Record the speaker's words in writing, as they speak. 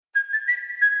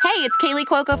Hey, it's Kaylee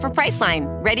Cuoco for Priceline.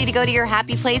 Ready to go to your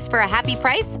happy place for a happy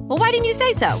price? Well, why didn't you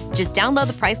say so? Just download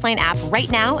the Priceline app right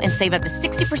now and save up to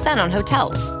 60% on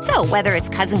hotels. So whether it's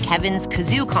Cousin Kevin's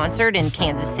Kazoo Concert in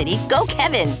Kansas City, go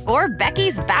Kevin, or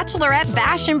Becky's Bachelorette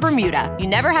Bash in Bermuda, you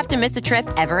never have to miss a trip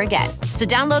ever again. So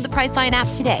download the Priceline app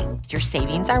today. Your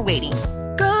savings are waiting.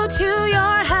 Go to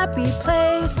your happy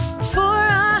place for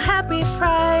a happy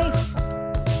price.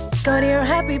 Go to your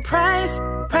happy price,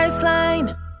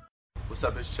 Priceline. What's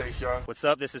up, it's Chase Young. What's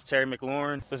up, this is Terry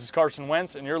McLaurin. This is Carson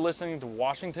Wentz, and you're listening to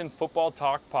Washington Football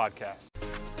Talk Podcast.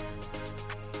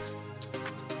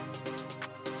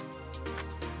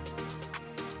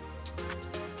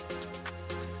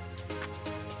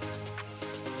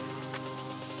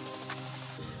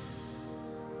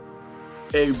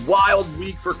 A wild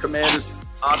week for Commanders.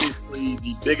 Obviously,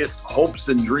 the biggest hopes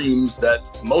and dreams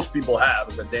that most people have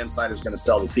is that Dan Snyder's going to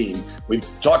sell the team. We've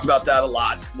talked about that a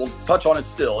lot. We'll touch on it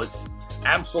still. It's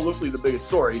absolutely the biggest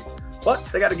story, but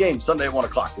they got a game Sunday at 1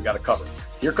 o'clock. We got to cover.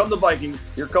 Here come the Vikings.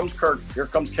 Here comes Kirk. Here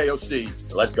comes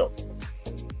KOC. Let's go.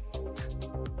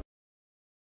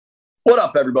 What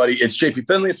up, everybody? It's JP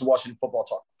Finley. It's the Washington Football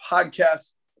Talk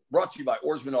podcast brought to you by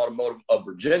Oarsman Automotive of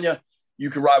Virginia.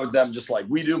 You can ride with them just like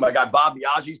we do. My guy Bob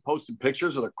Biagi's posted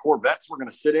pictures of the Corvettes we're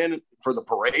going to sit in for the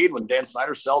parade when Dan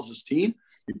Snyder sells his team.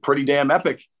 Be pretty damn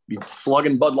epic. Be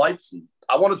slugging Bud Lights.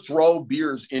 I want to throw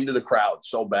beers into the crowd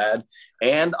so bad.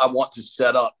 And I want to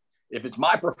set up, if it's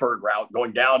my preferred route,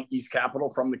 going down East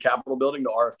Capitol from the Capitol building to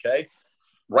RFK,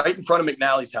 right in front of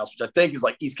McNally's house, which I think is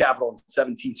like East Capitol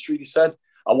and 17th Street, he said.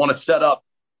 I want to set up.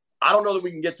 I don't know that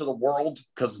we can get to the World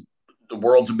because the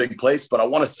World's a big place, but I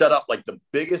want to set up like the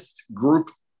biggest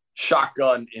group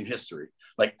shotgun in history.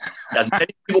 Like as many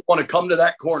people want to come to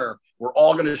that corner, we're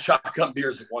all going to shotgun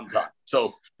beers at one time.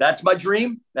 So that's my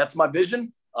dream. That's my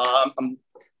vision. I'm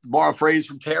borrow a phrase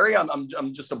from Terry. I'm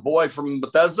just a boy from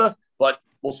Bethesda, but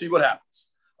we'll see what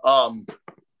happens.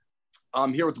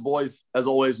 I'm here with the boys as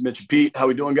always, Mitch and Pete. How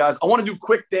we doing, guys? I want to do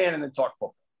quick Dan and then talk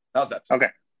football. How's that sound?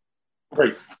 Okay,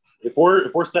 great. If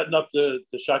we're setting up to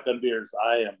shotgun beers,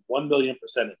 I am 1,000,000%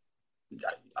 in.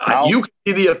 You can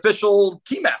be the official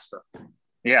keymaster.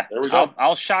 Yeah, there we go.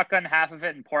 I'll shotgun half of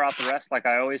it and pour out the rest like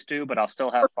I always do, but I'll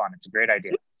still have fun. It's a great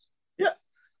idea. Yeah.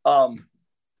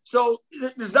 So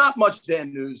there's not much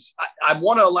Dan news. I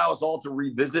want to allow us all to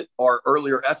revisit our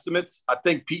earlier estimates. I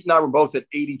think Pete and I were both at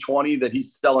 80-20 that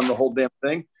he's selling the whole damn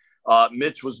thing.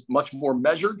 Mitch was much more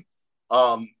measured.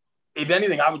 If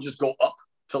anything, I would just go up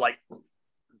to like,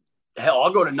 hell,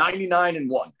 I'll go to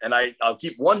 99-1, and I'll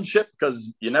keep one chip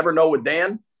because you never know with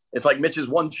Dan. It's like Mitch's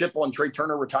one chip on Trey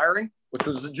Turner retiring, which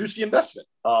was a juicy investment.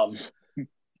 I'm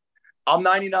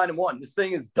 99-1. This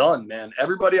thing is done, man.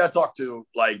 Everybody I talk to,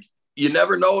 like, you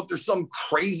never know if there's some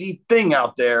crazy thing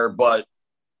out there, but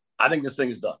I think this thing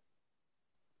is done.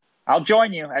 I'll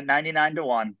join you at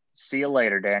 99-1. See you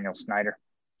later, Daniel Snyder.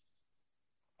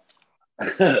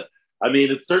 I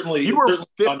mean, it's certainly... You were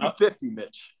 50-50,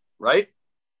 Mitch, right?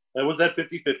 It was at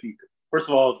 50-50. First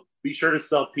of all, be sure to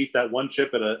sell Pete that one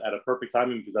chip at a perfect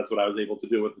timing because that's what I was able to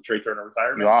do with the Trey Turner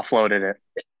retirement. You offloaded it.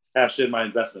 Cashed in my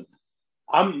investment.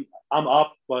 I'm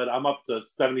up, but I'm up to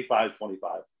 75-25.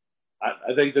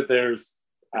 I think that there's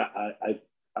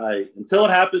until it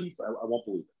happens, I won't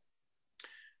believe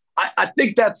it. I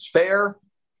think that's fair.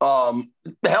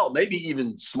 Hell, maybe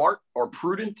even smart or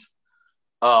prudent.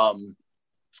 The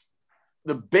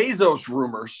Bezos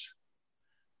rumors.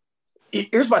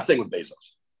 Here's my thing with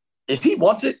Bezos. If he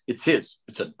wants it, it's his.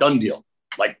 It's a done deal.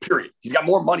 Like, period. He's got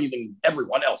more money than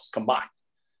everyone else combined.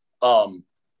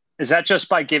 Is that just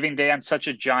by giving Dan such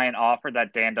a giant offer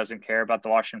that Dan doesn't care about the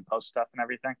Washington Post stuff and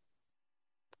everything?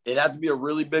 It had to be a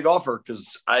really big offer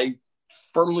because I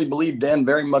firmly believe Dan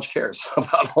very much cares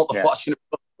about all the Washington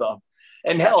Post stuff.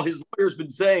 And hell, his lawyer's been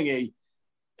saying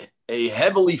a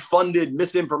heavily funded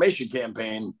misinformation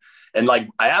campaign. And like,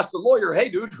 I asked the lawyer, hey,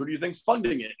 dude, who do you think's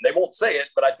funding it? And they won't say it,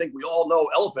 but I think we all know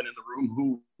elephant in the room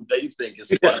who they think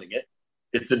is funding it.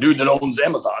 It's the dude that owns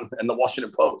Amazon and the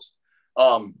Washington Post.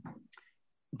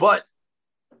 But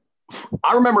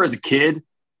I remember as a kid,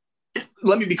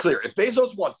 let me be clear. If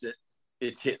Bezos wants it,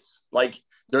 it's his. Like,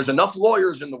 there's enough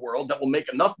lawyers in the world that will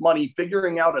make enough money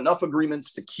figuring out enough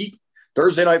agreements to keep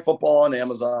Thursday Night Football on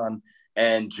Amazon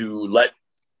and to let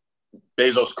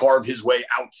Bezos carve his way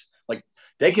out. Like,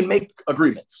 they can make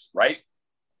agreements, right?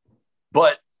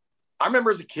 But I remember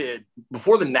as a kid,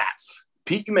 before the Nats,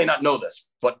 Pete, you may not know this,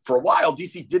 but for a while,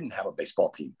 DC didn't have a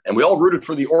baseball team, and we all rooted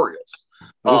for the Orioles.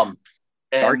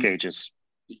 Dark ages.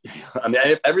 I mean,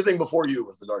 everything before you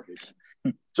was the dark ages.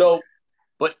 So,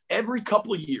 but every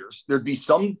couple of years, there'd be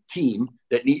some team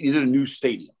that needed a new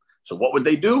stadium. So what would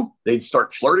they do? They'd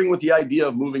start flirting with the idea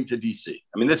of moving to DC.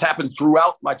 I mean, this happened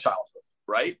throughout my childhood,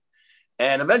 right?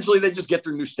 And eventually they just get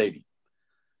their new stadium.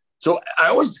 So I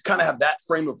always kind of have that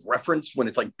frame of reference when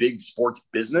it's like big sports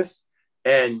business.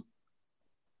 And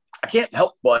I can't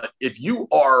help but if you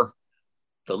are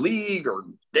the league or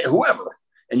whoever,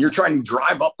 and you're trying to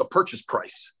drive up the purchase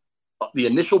price, the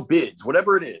initial bids,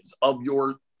 whatever it is, of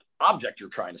your object you're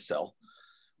trying to sell,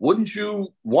 wouldn't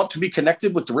you want to be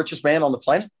connected with the richest man on the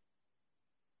planet?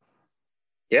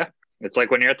 Yeah. It's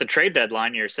like when you're at the trade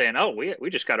deadline, you're saying, oh, we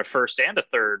just got a first and a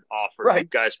third offer. Right. You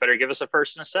guys better give us a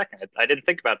first and a second. I didn't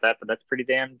think about that, but that's pretty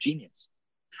damn genius.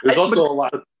 There's also a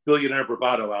lot of billionaire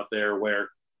bravado out there where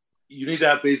you need to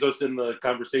have Bezos in the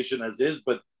conversation as is,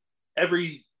 but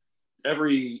every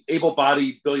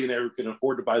able-bodied billionaire who can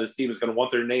afford to buy this team is going to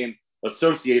want their name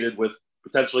associated with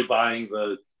potentially buying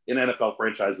an NFL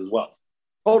franchise as well.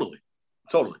 Totally.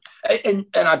 And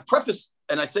I preface,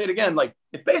 and I say it again, like,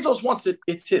 if Bezos wants it,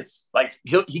 it's his. Like,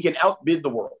 he can outbid the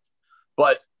world.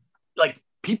 But, like,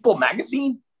 People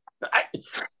Magazine,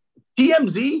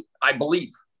 TMZ, I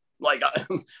believe. Like,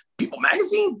 People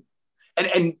Magazine?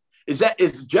 And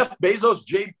is Jeff Bezos,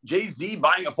 Jay-Z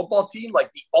buying a football team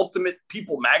like the ultimate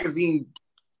People Magazine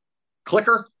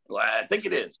clicker? Well, I think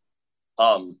it is.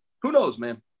 Who knows,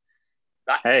 man?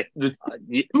 The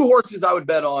two horses I would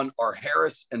bet on are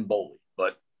Harris and Bowley,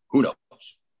 but who knows?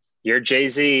 Your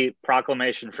Jay-Z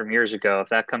proclamation from years ago, if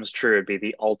that comes true, it'd be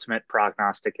the ultimate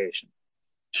prognostication.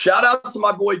 Shout out to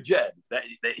my boy Jed. That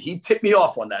he tipped me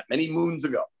off on that many moons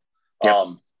ago. Yep.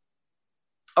 All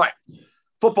right,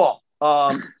 football.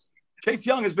 Chase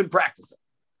Young has been practicing.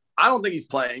 I don't think he's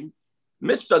playing.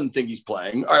 Mitch doesn't think he's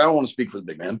playing. I don't want to speak for the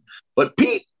big man, but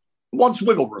Pete wants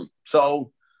wiggle room.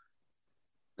 So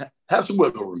have some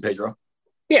wiggle room, Pedro.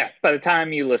 Yeah, by the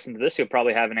time you listen to this, you'll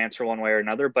probably have an answer one way or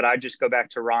another. But I just go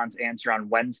back to Ron's answer on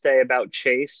Wednesday about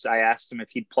Chase. I asked him if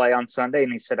he'd play on Sunday,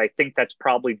 and he said, I think that's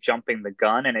probably jumping the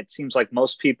gun. And it seems like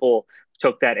most people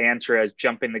took that answer as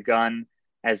jumping the gun,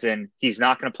 as in he's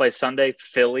not going to play Sunday.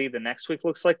 Philly the next week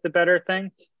looks like the better thing.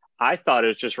 I thought it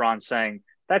was just Ron saying,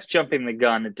 that's jumping the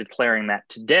gun and declaring that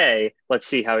today. Let's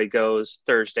see how he goes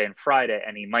Thursday and Friday,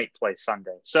 and he might play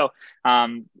Sunday. So,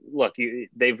 look,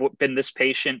 they've been this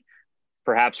patient.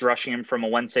 Perhaps rushing him from a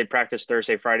Wednesday practice,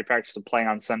 Thursday, Friday practice to playing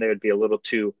on Sunday would be a little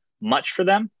too much for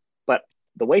them. But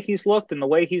the way he's looked and the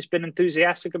way he's been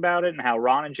enthusiastic about it and how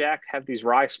Ron and Jack have these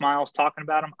wry smiles talking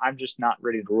about him, I'm just not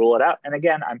ready to rule it out. And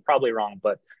again, I'm probably wrong,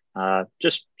 but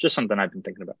just something I've been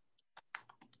thinking about.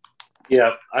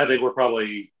 Yeah, I think we're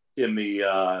probably in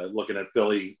the looking at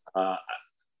Philly. I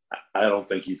don't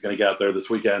think he's going to get out there this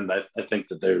weekend. I think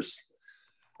that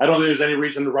I don't think there's any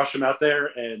reason to rush him out there.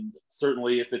 And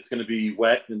certainly if it's going to be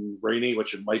wet and rainy,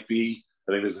 which it might be,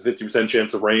 I think there's a 50%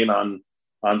 chance of rain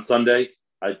on Sunday.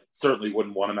 I certainly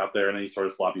wouldn't want him out there in any sort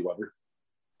of sloppy weather.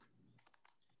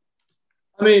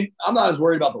 I mean, I'm not as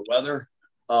worried about the weather.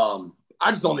 I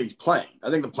just don't think he's playing. I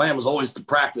think the plan was always to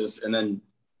practice, and then,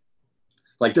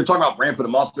 like, they're talking about ramping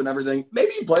him up and everything.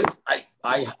 Maybe he plays.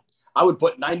 I would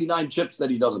put 99 chips that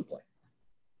he doesn't play.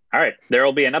 All right. There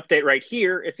will be an update right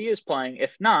here if he is playing.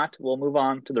 If not, we'll move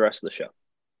on to the rest of the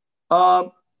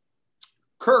show.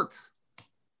 Kirk.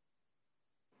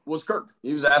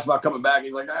 He was asked about coming back.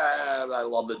 He's like, I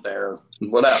loved it there.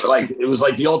 Whatever. Like, it was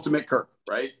like the ultimate Kirk,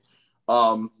 right?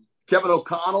 Kevin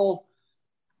O'Connell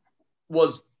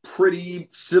was pretty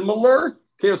similar.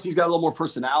 KOC's got a little more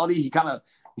personality. He kind of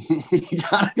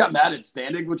got mad at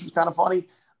Standing, which was kind of funny.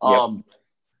 Yep.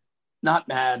 Not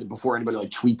mad before anybody like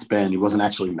tweets Ben. He wasn't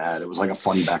actually mad. It was like a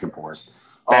funny back and forth.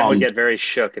 Ben would get very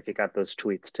shook if he got those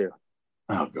tweets too.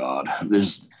 Oh God.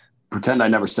 Pretend I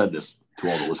never said this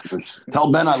to all the listeners.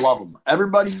 Tell Ben I love him.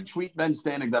 Everybody tweet Ben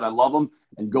Standing that I love him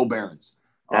and go Barons.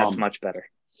 That's much better.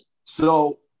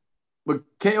 So, but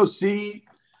KOC,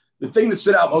 the thing that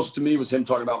stood out most to me was him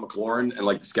talking about McLaurin and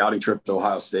like the scouting trip to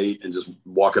Ohio State and just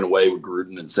walking away with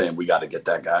Gruden and saying, we got to get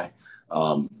that guy.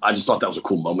 I just thought that was a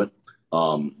cool moment.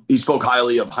 He spoke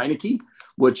highly of Heineke,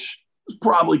 which was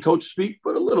probably coach speak,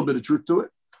 but a little bit of truth to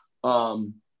it.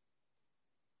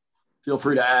 Feel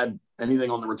free to add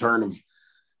anything on the return of,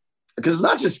 because it's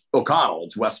not just O'Connell,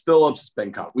 it's Wes Phillips, it's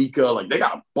Ben Kotwika. Like, they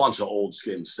got a bunch of old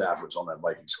skin staffers on that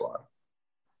Viking squad.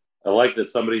 I like that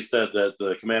somebody said that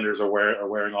the Commanders are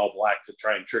wearing all black to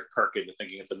try and trick Kirk into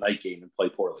thinking it's a night game and play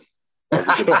poorly.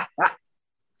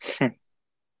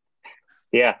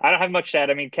 Yeah, I don't have much to add.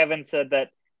 I mean, Kevin said that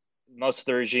most of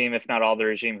the regime, if not all the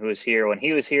regime who was here when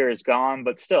he was here, is gone.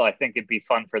 But still, I think it'd be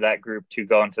fun for that group to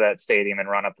go into that stadium and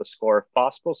run up the score if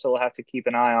possible. So we'll have to keep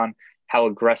an eye on how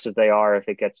aggressive they are if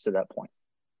it gets to that point.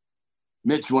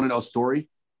 Mitch, you want to know a story?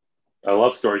 I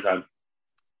love story time.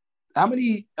 How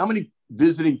many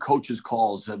visiting coaches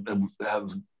calls have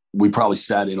we probably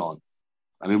sat in on?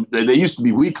 I mean, they used to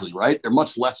be weekly, right? They're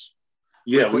much less.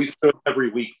 Yeah, we stood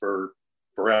every week for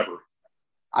forever.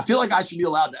 I feel like I should be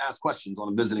allowed to ask questions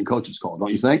on a visiting coaches call,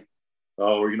 don't you think?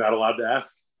 Oh, are you not allowed to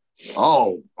ask?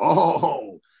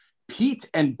 Oh, Pete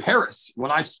and Paris,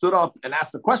 when I stood up and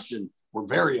asked the question, were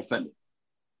very offended.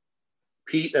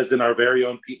 Pete, as in our very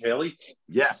own Pete Haley?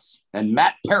 Yes. And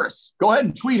Matt Paris. Go ahead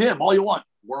and tweet him all you want,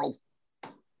 world.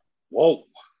 Whoa.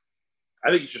 I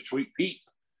think you should tweet Pete.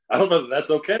 I don't know that that's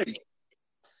okay.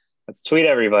 Let's tweet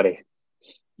everybody.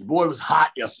 Your boy was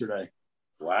hot yesterday.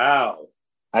 Wow.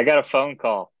 I got a phone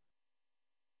call.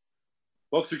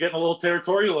 Folks are getting a little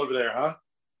territorial over there, huh?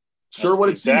 Sure, what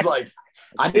it seems like.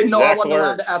 I didn't know I wasn't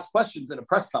allowed to ask questions in a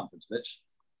press conference, Mitch.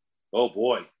 Oh,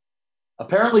 boy.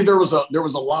 Apparently there was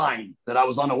a line that I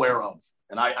was unaware of,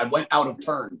 and I went out of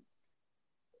turn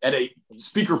at a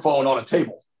speakerphone on a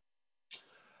table.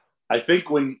 I think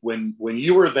when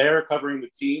you were there covering the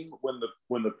team, when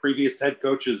the previous head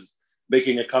coach is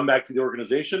making a comeback to the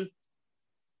organization,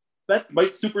 that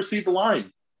might supersede the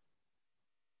line.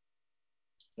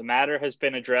 The matter has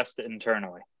been addressed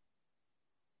internally.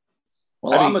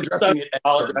 Well, I'm addressing it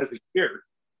apologizing here.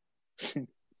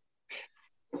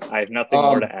 I have nothing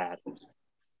more to add.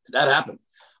 That happened.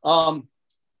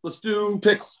 Let's do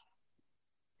picks.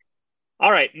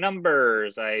 All right,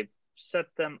 numbers. I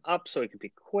set them up so we can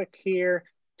be quick here.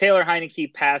 Taylor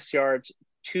Heineke pass yards,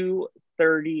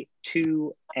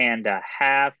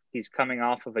 232.5. He's coming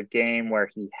off of a game where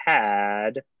he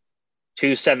had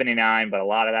 279, but a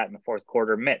lot of that in the fourth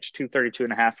quarter. Mitch,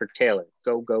 232.5 for Taylor.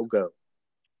 Go, go, go.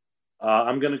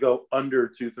 I'm going to go under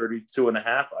 232.5.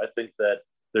 I think that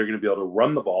they're going to be able to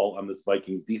run the ball on this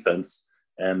Vikings defense,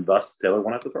 and thus Taylor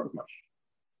won't have to throw as much.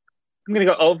 I'm going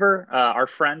to go over. Our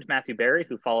friend Matthew Berry,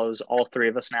 who follows all three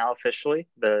of us now officially,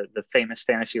 the famous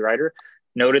fantasy writer,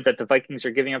 noted that the Vikings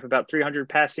are giving up about 300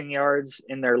 passing yards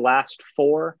in their last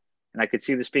four. And I could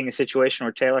see this being a situation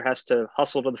where Taylor has to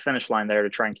hustle to the finish line there to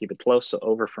try and keep it close. So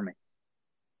over for me.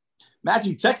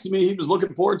 Matthew texted me. He was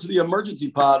looking forward to the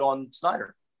emergency pod on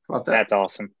Snyder. How about that? That's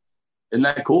awesome. Isn't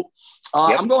that cool?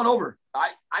 Yep. I'm going over.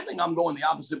 I think I'm going the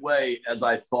opposite way as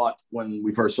I thought when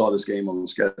we first saw this game on the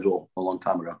schedule a long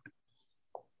time ago.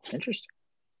 Interesting.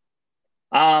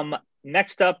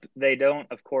 Next up, they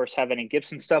don't, of course, have any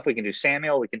Gibson stuff. We can do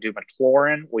Samuel. We can do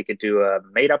McLaurin. We could do a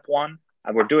made-up one.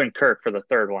 We're doing Kirk for the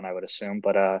third one, I would assume.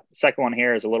 But the second one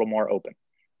here is a little more open.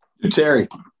 Do Terry.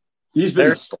 He's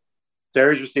been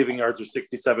Terry's receiving yards are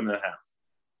 67.5.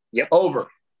 Yep. Over.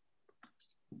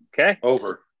 Okay.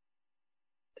 Over.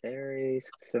 Terry,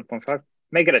 7.5.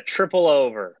 Make it a triple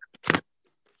over.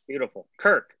 Beautiful.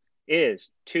 Kirk is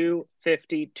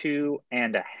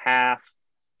 252.5.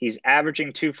 He's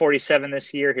averaging 247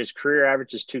 this year. His career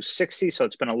average is 260, so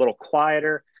it's been a little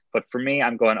quieter. But for me,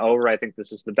 I'm going over. I think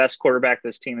this is the best quarterback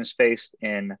this team has faced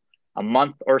in a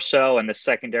month or so, and the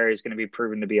secondary is going to be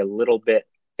proven to be a little bit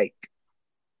fake.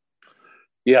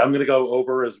 Yeah, I'm going to go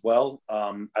over as well.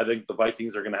 I think the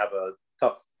Vikings are going to have a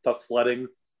tough sledding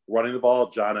running the ball.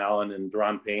 John Allen and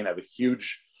Deron Payne have a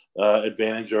huge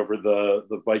advantage over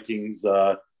the Vikings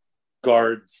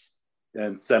guards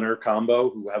and center combo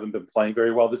who haven't been playing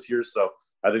very well this year. So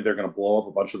I think they're going to blow up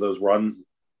a bunch of those runs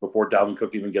before Dalvin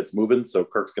Cook even gets moving. So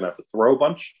Kirk's going to have to throw a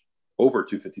bunch. Over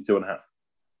 252.5.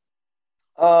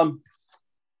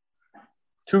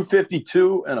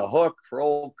 252 and a hook for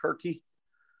old Kirky.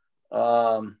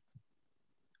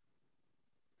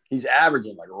 He's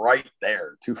averaging like right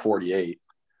there, 248.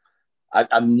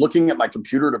 I'm looking at my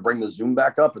computer to bring the Zoom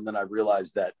back up, and then I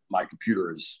realized that my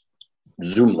computer is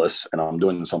Zoomless, and I'm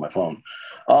doing this on my phone.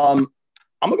 I'm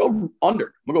going to go under.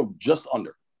 I'm going to go just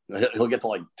under. He'll get to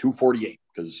like 248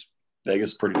 because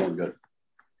Vegas is pretty damn good.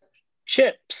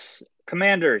 Chips,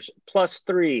 Commanders,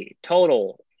 +3,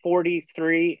 total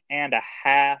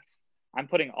 43.5. I'm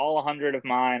putting all 100 of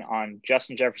mine on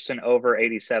Justin Jefferson over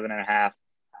 87.5.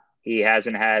 He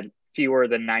hasn't had fewer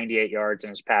than 98 yards in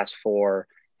his past four,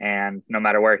 and no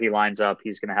matter where he lines up,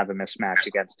 he's going to have a mismatch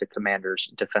against the Commanders'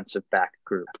 defensive back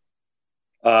group.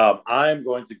 I'm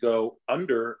going to go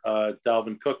under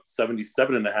Dalvin Cook,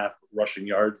 77.5 rushing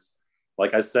yards.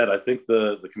 Like I said, I think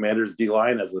the Commanders'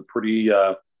 D-line has a pretty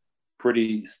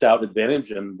stout advantage,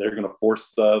 and they're going to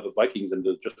force the Vikings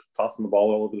into just tossing the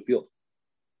ball all over the field.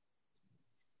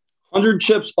 100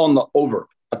 chips on the over.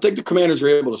 I think the Commanders are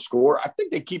able to score. I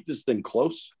think they keep this thing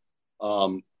close,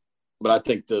 but I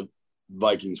think the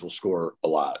Vikings will score a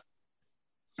lot.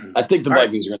 I think the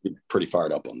Vikings are going to be pretty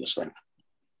fired up on this thing.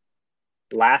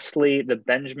 Lastly, the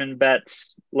Benjamin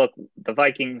bets. Look, the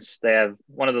Vikings, they have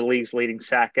one of the league's leading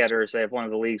sack getters. They have one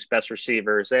of the league's best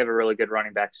receivers. They have a really good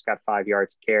running back who's got 5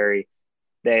 yards to carry.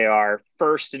 They are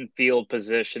first in field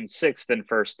position, sixth in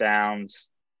first downs,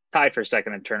 tied for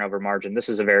second in turnover margin. This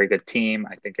is a very good team.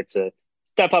 I think it's a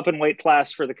step up in weight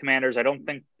class for the Commanders. I don't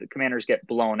think the Commanders get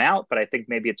blown out, but I think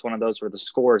maybe it's one of those where the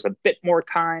score is a bit more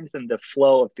kind than the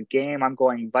flow of the game. I'm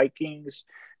going Vikings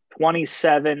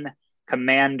 27,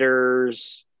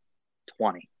 Commanders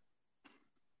 20.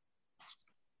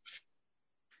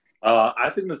 I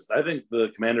think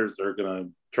the Commanders are going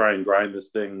to try and grind this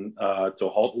thing to a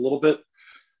halt a little bit.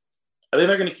 I think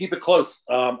they're going to keep it close.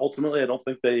 Ultimately, I don't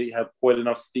think they have quite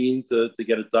enough steam to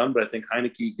get it done, but I think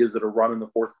Heineke gives it a run in the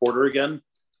fourth quarter again.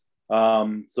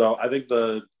 So I think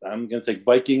I'm going to take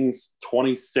Vikings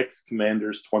 26,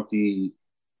 Commanders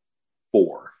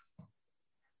 24.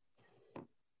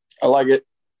 I like it.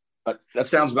 That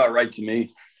sounds about right to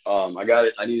me. I got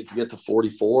it. I needed to get to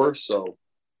 44. So,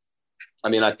 I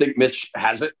mean, I think Mitch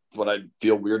has it, but I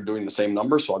feel weird doing the same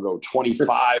number. So I'll go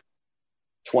 25,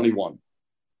 21.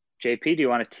 JP, do you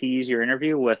want to tease your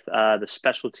interview with the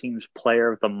special teams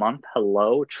player of the month?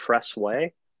 Hello, Tress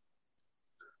Way.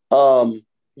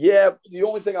 Yeah, the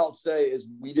only thing I'll say is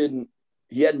he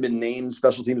hadn't been named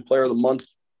special teams player of the month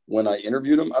when I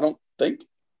interviewed him, I don't think.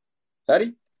 Had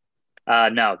he?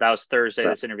 No, that was Thursday.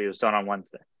 This interview was done on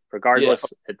Wednesday. Regardless,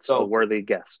 it's a worthy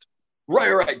guest.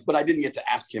 Right. But I didn't get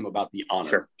to ask him about the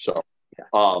honor. Sure. So,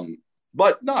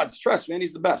 but no, it's Tress, man.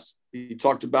 He's the best. He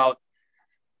talked about,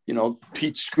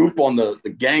 Pete's scoop on the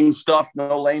gang stuff,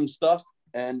 no lame stuff.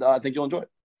 And I think you'll enjoy it.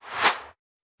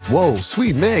 Whoa,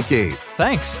 sweet man cave.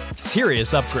 Thanks.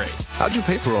 Serious upgrade. How'd you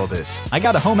pay for all this? I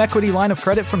got a home equity line of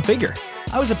credit from Figure.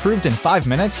 I was approved in 5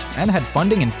 minutes and had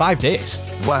funding in 5 days.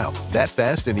 Wow, that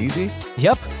fast and easy?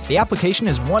 Yep, the application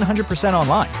is 100%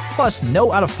 online, plus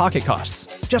no out-of-pocket costs.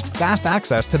 Just fast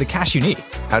access to the cash you need.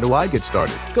 How do I get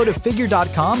started? Go to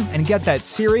Figure.com and get that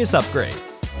serious upgrade.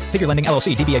 Figure Lending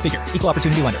LLC, DBA Figure, Equal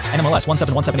Opportunity Lender, NMLS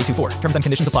 1717824. Terms and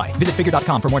conditions apply. Visit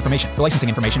Figure.com for more information. For licensing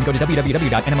information, go to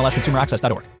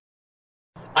www.nmlsconsumeraccess.org.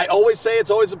 I always say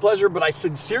it's always a pleasure, but I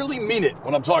sincerely mean it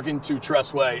when I'm talking to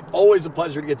Tress Way. Always a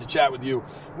pleasure to get to chat with you.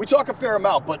 We talk a fair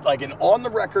amount, but like an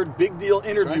on-the-record, big deal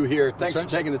interview here. Thanks for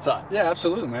taking the time. Yeah,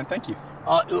 absolutely, man. Thank you.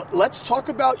 Let's talk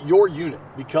about your unit,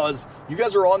 because you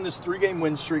guys are on this 3-game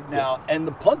win streak now, and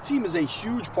the punt team is a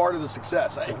huge part of the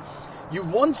success.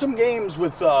 You've won some games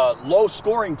with low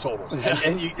scoring totals,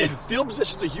 and field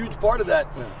position is a huge part of that.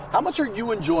 Yeah. How much are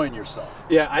you enjoying yourself?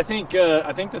 Yeah, I think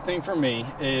the thing for me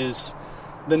is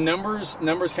the numbers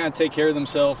kind of take care of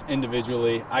themselves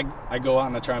individually. I go out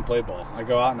and I try and play ball. I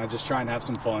go out and I just try and have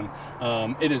some fun.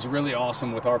 It is really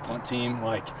awesome with our punt team.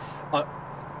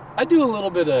 I do a little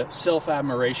bit of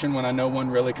self-admiration when I know one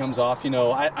really comes off.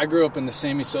 I grew up in the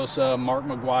Sammy Sosa, Mark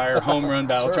McGuire home run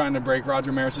battle trying to break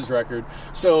Roger Maris's record.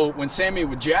 So when Sammy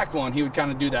would jack one, he would kind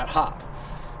of do that hop.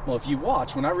 Well, if you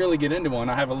watch, when I really get into one,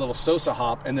 I have a little Sosa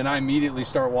hop, and then I immediately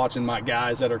start watching my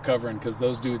guys that are covering, because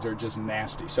those dudes are just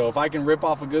nasty. So if I can rip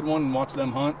off a good one and watch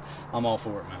them hunt, I'm all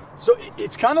for it, man. So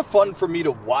it's kind of fun for me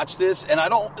to watch this, and I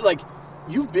don't,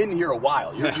 you've been here a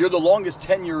while. You're the longest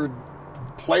tenured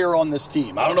player on this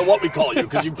team. I don't know what we call you,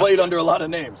 because you played under a lot of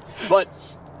names. But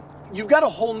you've got a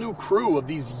whole new crew of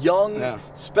these young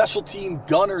special team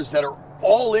gunners that are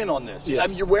all in on this. Yes. I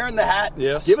mean, you're wearing the hat.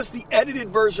 Yes. Give us the edited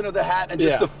version of the hat and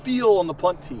just the feel on the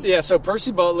punt team. Yeah, so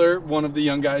Percy Butler, one of the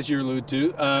young guys you allude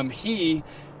to,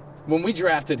 when we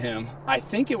drafted him, I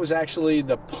think it was actually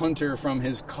the punter from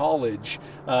his college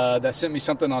that sent me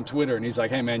something on Twitter, and he's like,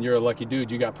 hey, man, you're a lucky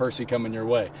dude. You got Percy coming your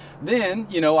way. Then,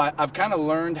 I've kind of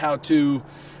learned how to,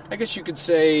 I guess you could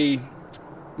say,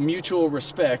 mutual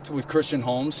respect with Christian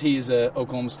Holmes. He is a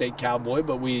Oklahoma State Cowboy,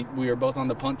 but we are both on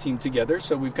the punt team together,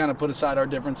 so we've kind of put aside our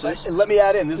differences. And let me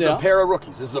add in, this is a pair of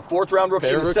rookies. This is a 4th-round rookie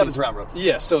and a 7th-round rookie.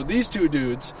 Yeah, so these two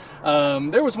dudes,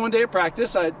 there was one day at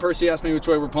practice, Percy asked me which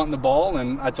way we're punting the ball,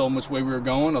 and I told him which way we were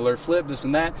going, alert flip, this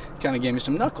and that. He kind of gave me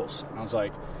some knuckles. I was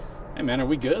like, hey, man, are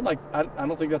we good? I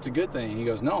don't think that's a good thing. He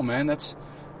goes, no, man, that's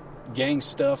gang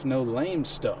stuff, no lame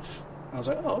stuff. I was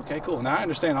like, oh, okay, cool. Now I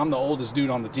understand I'm the oldest dude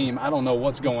on the team. I don't know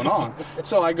what's going on.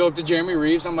 So I go up to Jeremy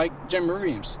Reeves. I'm like,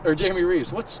 Jeremy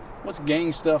Reeves, what's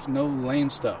gang stuff, no lame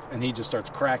stuff? And he just starts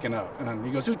cracking up. And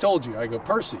he goes, who told you? I go,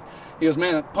 Percy. He goes,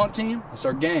 man, punt team, it's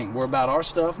our gang. We're about our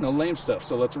stuff, no lame stuff,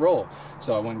 so let's roll.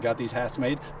 So I went and got these hats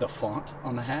made. The font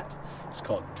on the hat is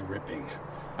called Dripping.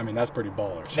 I mean, that's pretty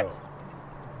baller. So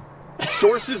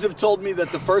sources have told me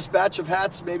that the first batch of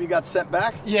hats maybe got sent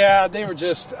back. Yeah, they were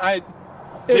just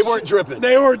They weren't dripping.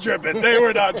 They were dripping. They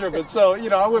were not dripping. So,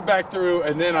 I went back through,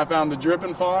 and then I found the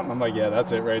dripping font. I'm like, yeah,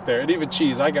 that's it right there. And even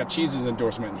Cheese, I got Cheese's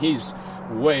endorsement. He's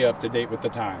way up to date with the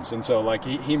times. And so, like,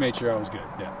 he made sure I was good.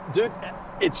 Yeah. Dude,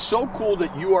 it's so cool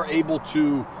that you are able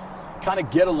to kind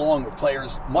of get along with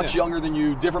players much younger than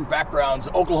you, different backgrounds.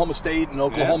 Oklahoma State and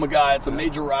Oklahoma guy, it's a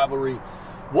major rivalry.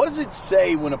 What does it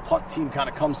say when a punt team kind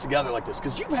of comes together like this?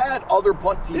 Because you've had other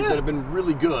punt teams that have been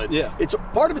really good. Yeah.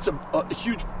 Part of it's a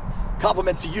huge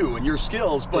compliment to you and your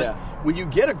skills, but when you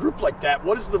get a group like that,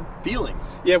 what is the feeling?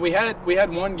 Yeah, we had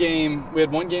one game. We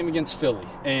had one game against Philly,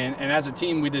 and as a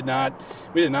team, we did not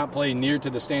play near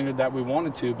to the standard that we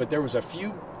wanted to. But there was a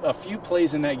few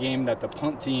plays in that game that the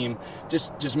punt team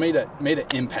just made an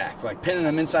impact, like pinning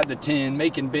them inside the 10,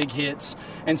 making big hits.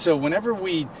 And so when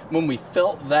we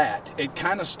felt that, it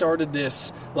kind of started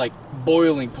this like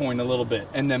boiling point a little bit.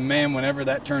 And then, man, whenever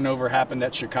that turnover happened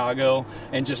at Chicago,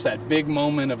 and just that big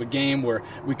moment of a game where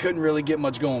we couldn't really get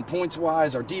much going points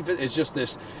wise, our defense is just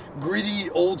this gritty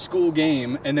old school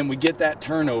game, and then we get that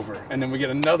turnover, and then we get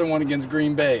another one against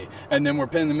Green Bay, and then we're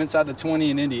pinning them inside the 20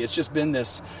 in Indy. It's just been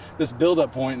this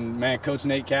build-up point, and man, Coach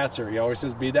Nate Katzer, he always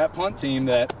says, be that punt team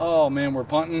that, oh man, we're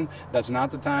punting, that's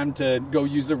not the time to go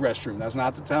use the restroom, that's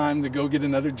not the time to go get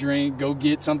another drink, go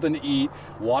get something to eat,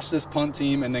 watch this punt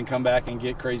team, and then come back and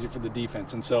get crazy for the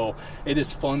defense. And so it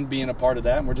is fun being a part of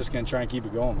that, and we're just going to try and keep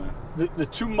it going, man. The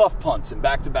two muff punts in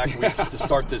back-to-back weeks to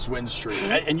start this win streak,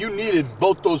 and you needed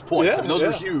both those points. I mean, those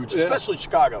were huge, especially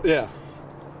Chicago. Yeah.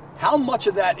 How much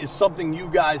of that is something you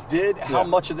guys did? How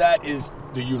much of that is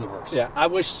the universe? Yeah, I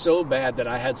wish so bad that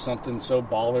I had something so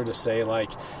baller to say,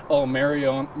 like, oh,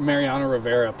 Mariano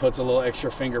Rivera puts a little extra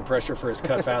finger pressure for his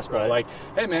cut fastball. Like,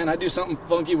 hey, man, I do something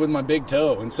funky with my big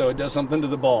toe, and so it does something to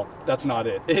the ball. That's not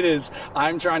it. It is,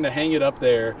 I'm trying to hang it up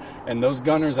there, and those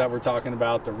gunners that we're talking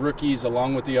about, the rookies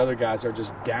along with the other guys, are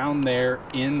just down there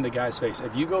in the guy's face.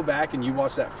 If you go back and you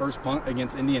watch that first punt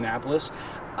against Indianapolis,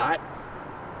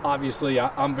 Obviously,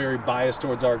 I'm very biased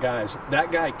towards our guys.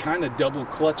 That guy kind of double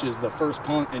clutches the first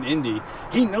punt in Indy.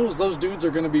 He knows those dudes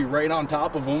are going to be right on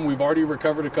top of him. We've already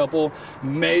recovered a couple.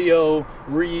 Mayo,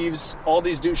 Reeves, all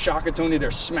these dudes, Shakatoni,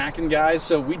 they're smacking guys.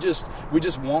 So we just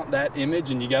want that image,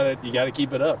 and you gotta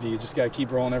keep it up. You just got to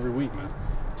keep rolling every week, man.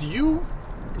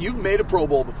 You've made a Pro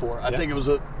Bowl before. I think it was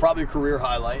probably a career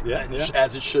highlight,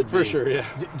 as it should be. For sure, yeah.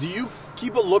 Do you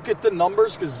keep a look at the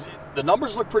numbers? Because the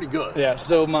numbers look pretty good. Yeah,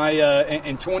 so my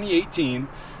in 2018,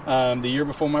 the year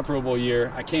before my Pro Bowl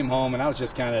year, I came home and I was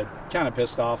just kind of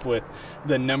pissed off with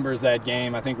the numbers that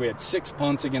game. I think we had 6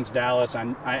 punts against Dallas.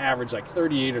 I averaged like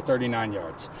 38 or 39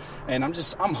 yards. And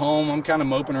I'm home. I'm kind of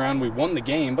moping around. We won the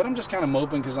game, but I'm just kind of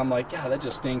moping because I'm like, yeah, that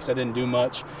just stinks. I didn't do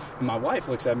much. And my wife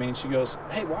looks at me and she goes,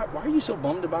 hey, why are you so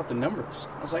bummed about the numbers?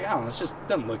 I was like, I don't know. It just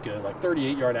doesn't look good. Like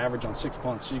 38-yard average on 6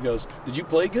 punts. She goes, did you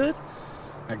play good?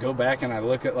 I go back and I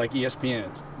look at like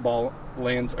ESPN's ball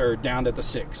lands or down at the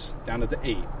 6, down at the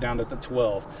 8, down at the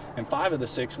 12, and 5 of the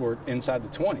 6 were inside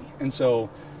the 20. And so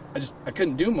I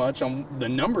couldn't do much on the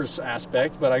numbers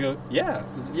aspect, but I go, yeah,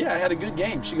 I had a good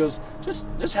game. She goes,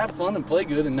 just have fun and play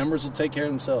good, and numbers will take care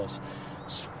of themselves.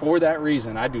 For that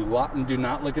reason, I do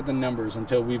not look at the numbers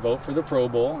until we vote for the Pro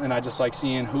Bowl, and I just like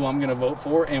seeing who I'm going to vote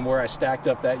for and where I stacked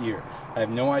up that year. I have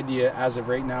no idea as of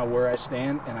right now where I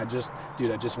stand, and I just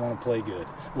want to play good.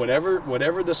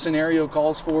 Whatever the scenario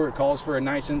calls for, it calls for a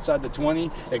nice inside the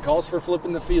 20. It calls for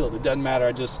flipping the field. It doesn't matter.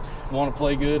 I just want to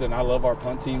play good, and I love our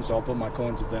punt team, so I'll put my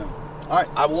coins with them. All right,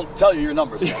 I won't tell you your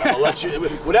numbers. I'll let you.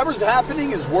 Whatever's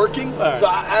happening is working, right. So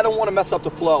I don't want to mess up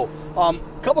the flow.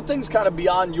 Couple things kind of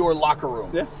beyond your locker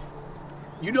room. Yeah.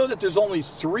 You know that there's only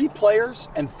 3 players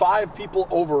and 5 people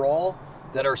overall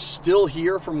that are still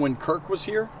here from when Kirk was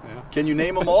here. Yeah. Can you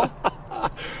name them all?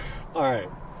 All right.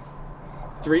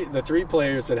 The 3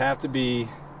 players that have to be.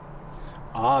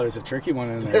 There's a tricky one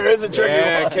in there. There is a tricky one.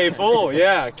 Yeah, K-Full.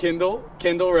 Yeah, Kendall,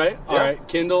 right? All right,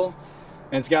 Kendall,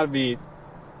 and it's got to be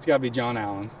John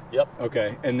Allen. Yep.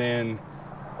 Okay, and then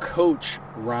Coach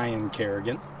Ryan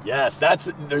Kerrigan. Yes,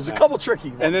 there's a couple tricky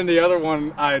ones. And then the other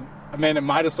one, it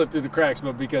might have slipped through the cracks,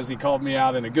 but because he called me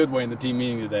out in a good way in the team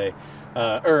meeting today,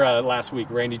 last week,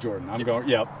 Randy Jordan.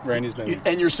 Randy's been.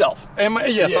 And yourself.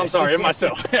 I'm sorry, and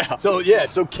myself. Yeah.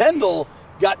 So Kendall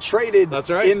got traded. That's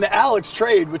right. In the Alex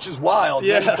trade, which is wild.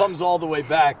 Yeah. Then he comes all the way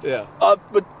back. Yeah.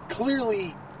 But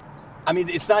clearly, I mean,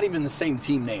 it's not even the same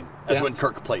team name as when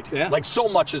Kirk played. Yeah. Like, so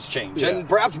much has changed, and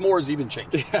perhaps more has even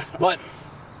changed. Yeah. But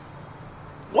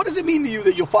what does it mean to you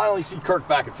that you'll finally see Kirk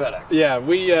back at FedEx? Yeah,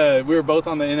 we were both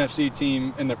on the NFC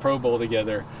team in the Pro Bowl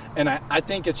together, and I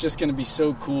think it's just going to be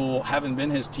so cool having been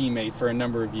his teammate for a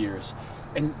number of years.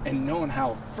 and knowing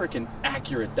how freaking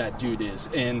accurate that dude is.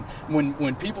 And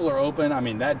when people are open, I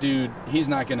mean, that dude, he's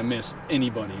not going to miss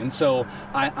anybody. And so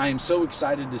I am so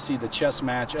excited to see the chess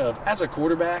match of, as a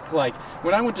quarterback, like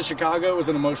when I went to Chicago, it was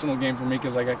an emotional game for me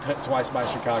because I got cut twice by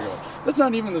Chicago. That's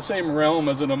not even the same realm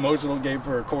as an emotional game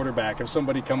for a quarterback of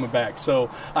somebody coming back. So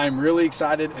I'm really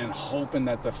excited and hoping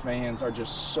that the fans are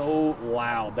just so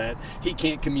loud that he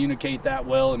can't communicate that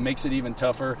well. It makes it even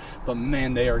tougher. But,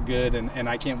 man, they are good, and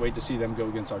I can't wait to see them go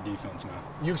against our defense, man.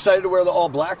 You excited to wear the All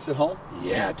Blacks at home?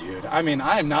 Yeah, dude. I mean,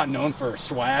 I am not known for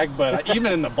swag, but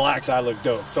even in the blacks, I look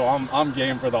dope. So I'm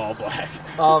game for the All Black.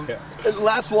 Yeah.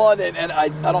 Last one, and I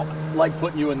don't like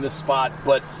putting you in this spot,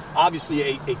 but obviously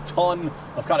a ton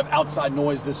of kind of outside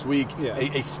noise this week. Yeah.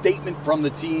 A statement from the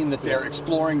team that they're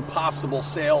exploring possible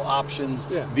sale options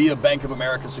via Bank of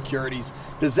America Securities.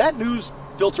 Does that news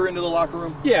filter into the locker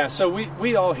room? Yeah, so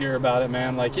we all hear about it,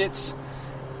 man. Like, it's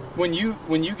when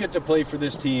you get to play for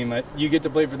this team, you get to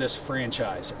play for this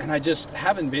franchise. And I just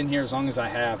haven't been here as long as I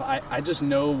have. I just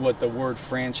know what the word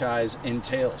franchise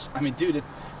entails. I mean, dude,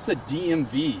 it's the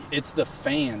DMV, it's the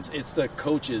fans, it's the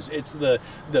coaches, it's the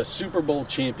Super Bowl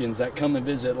champions that come and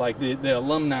visit, like the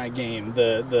alumni game,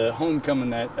 the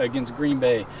homecoming that against Green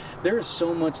Bay. There is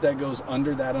so much that goes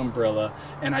under that umbrella,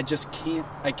 and I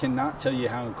cannot tell you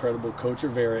how incredible Coach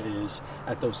Rivera is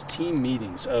at those team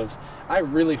meetings. I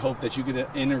really hope that you could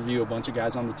interview a bunch of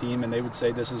guys on the team and they would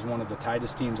say this is one of the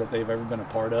tightest teams that they've ever been a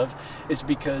part of. It's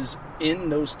because in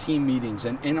those team meetings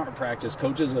and in our practice,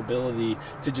 Coach's ability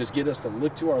to just get us to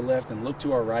look to our left and look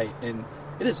to our right, and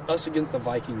it is us against the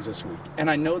Vikings this week. And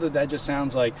I know that just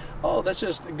sounds like, oh, that's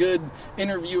just a good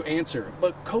interview answer,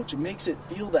 but Coach makes it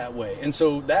feel that way. And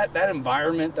so that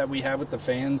environment that we have with the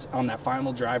fans on that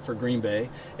final drive for Green Bay,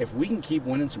 if we can keep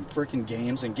winning some freaking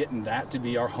games and getting that to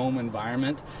be our home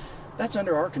environment, that's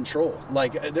under our control.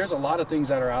 Like, there's a lot of things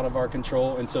that are out of our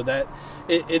control, and so that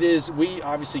it is, we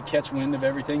obviously catch wind of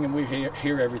everything and we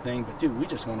hear everything, but dude, we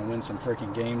just want to win some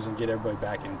freaking games and get everybody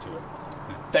back into it.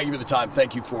 Thank you for the time.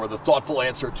 Thank you for the thoughtful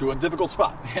answer to a difficult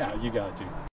spot. Yeah, you got it, dude.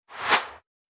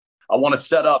 I want to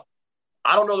set up,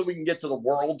 I don't know that we can get to the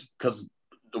world because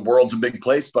the world's a big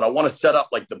place, but I want to set up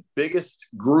like the biggest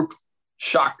group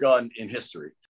shotgun in history.